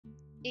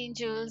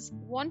Angels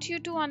want you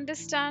to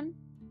understand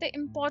the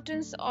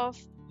importance of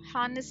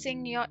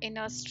harnessing your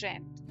inner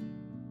strength.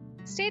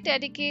 Stay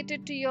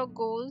dedicated to your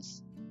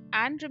goals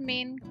and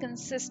remain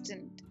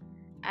consistent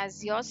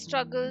as your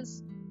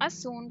struggles are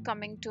soon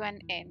coming to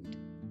an end.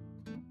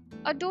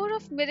 A door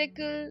of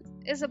miracle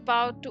is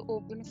about to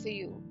open for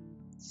you,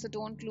 so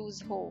don't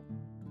lose hope.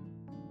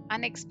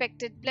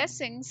 Unexpected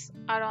blessings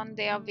are on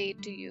their way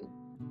to you.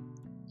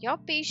 Your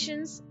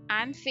patience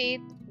and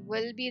faith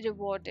will be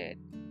rewarded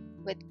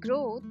with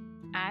growth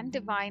and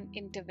divine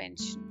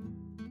intervention.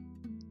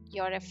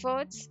 Your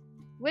efforts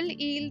will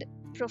yield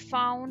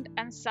profound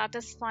and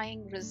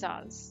satisfying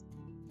results.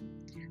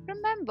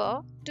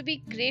 Remember to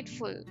be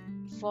grateful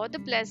for the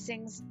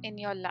blessings in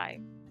your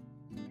life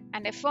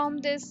and affirm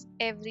this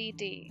every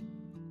day.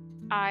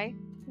 I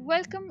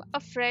welcome a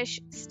fresh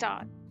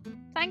start.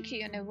 Thank you,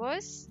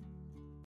 universe.